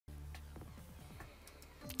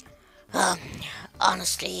Um,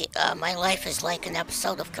 Honestly, my life is like an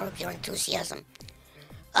episode of Curb Your Enthusiasm.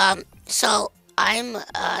 So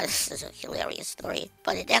this is a hilarious story,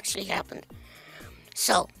 but it actually happened.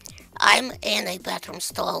 So, I'm in a bathroom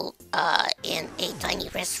stall in a tiny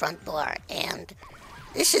restaurant bar, and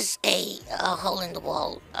this is a hole in the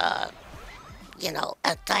wall, a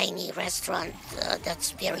tiny restaurant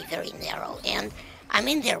that's very, very narrow. And I'm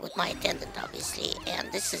in there with my attendant, obviously,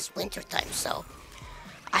 and this is wintertime, so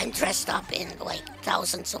I'm dressed up in like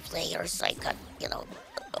thousands of layers. I got,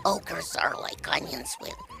 ogres are like onions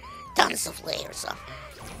with tons of layers on.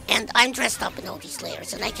 And I'm dressed up in all these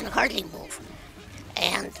layers, and I can hardly move.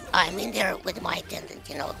 And I'm in there with my attendant,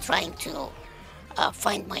 trying to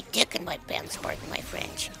find my dick in my pants, pardon my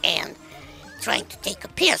French, and trying to take a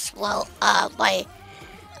piss. Well, my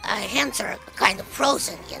hands are kind of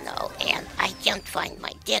frozen, and I can't find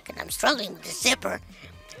my dick, and I'm struggling with the zipper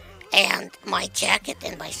and my jacket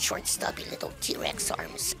and my short, stubby little T-Rex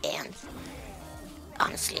arms. And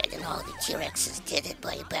honestly, I don't know how the T-Rexes did it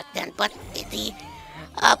back then, but the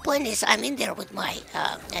point is, I'm in there with my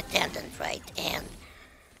attendant, right, and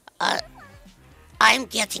uh, I'm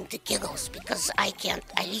getting the giggles because I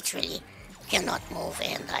literally cannot move,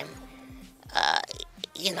 and I'm, uh,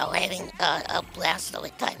 having a blast all the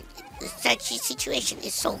time. That situation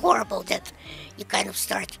is so horrible that you kind of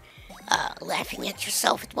start laughing at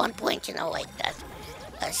yourself at one point, like that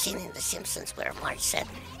scene in The Simpsons where Marge said,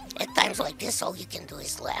 at times like this, all you can do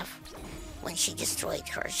is laugh when she destroyed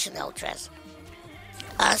her Chanel dress.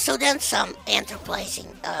 So then some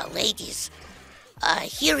enterprising ladies,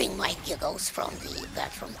 hearing my giggles from the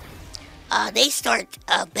bathroom, they start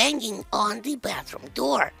banging on the bathroom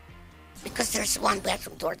door because there's one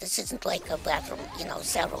bathroom door. This isn't like a bathroom,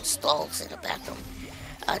 several stalls in a bathroom,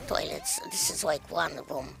 toilets. This is like one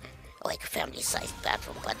room, like a family-sized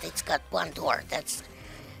bathroom, but it's got one door that's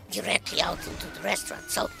directly out into the restaurant.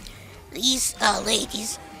 So these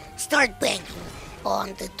ladies start banging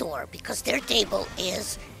on the door because their table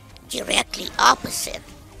is directly opposite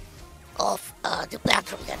of the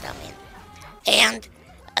bathroom that I'm in. And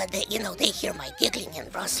they hear my giggling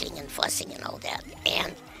and rustling and fussing and all that.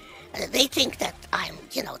 And they think that I'm,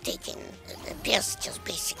 taking the piss, just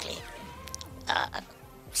basically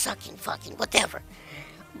sucking, fucking, whatever.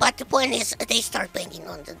 But the point is, they start banging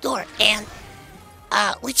on the door, and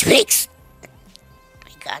which makes,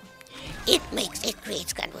 my God, it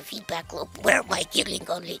creates kind of a feedback loop where my giggling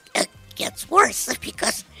only gets worse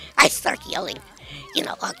because I start yelling,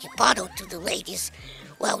 occupado to the ladies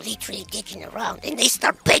while literally dicking around, and they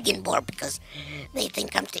start begging more because they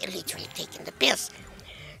think I'm literally taking the piss.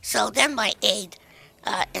 So then my aide,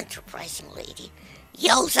 enterprising lady,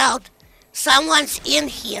 yells out, "Someone's in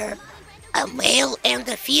here, a male and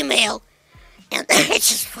a female," and I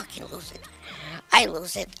just fucking lose it. I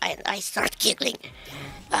lose it, and I start giggling.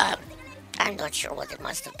 I'm not sure what it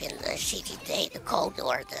must have been, the shitty day, the cold,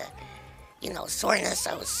 or the, soreness.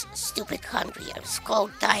 I was stupid hungry, I was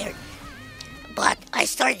cold, tired. But I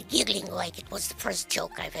started giggling like it was the first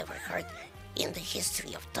joke I've ever heard in the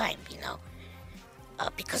history of time,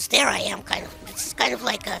 because there I am, this is kind of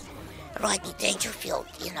like a Rodney Dangerfield,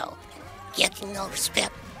 getting no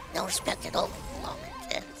respect at all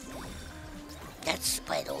moment. And that's,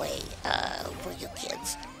 by the way, for you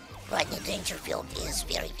kids, Rodney Dangerfield is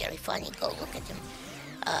very, very funny. Go look at him.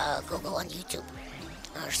 Go on YouTube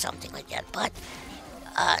or something like that. But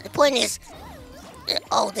the point is,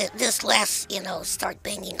 this last, start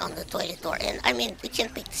banging on the toilet door. And I mean, we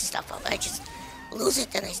can't make this stuff up. I just lose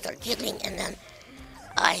it and I start giggling, and then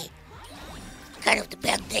the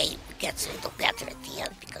bad day gets a little better at the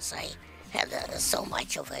end because I had so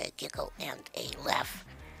much of a giggle and a laugh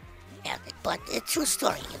at it. But a true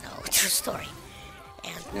story, a true story.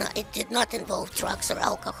 And it did not involve drugs or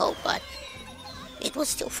alcohol, but it was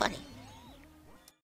still funny.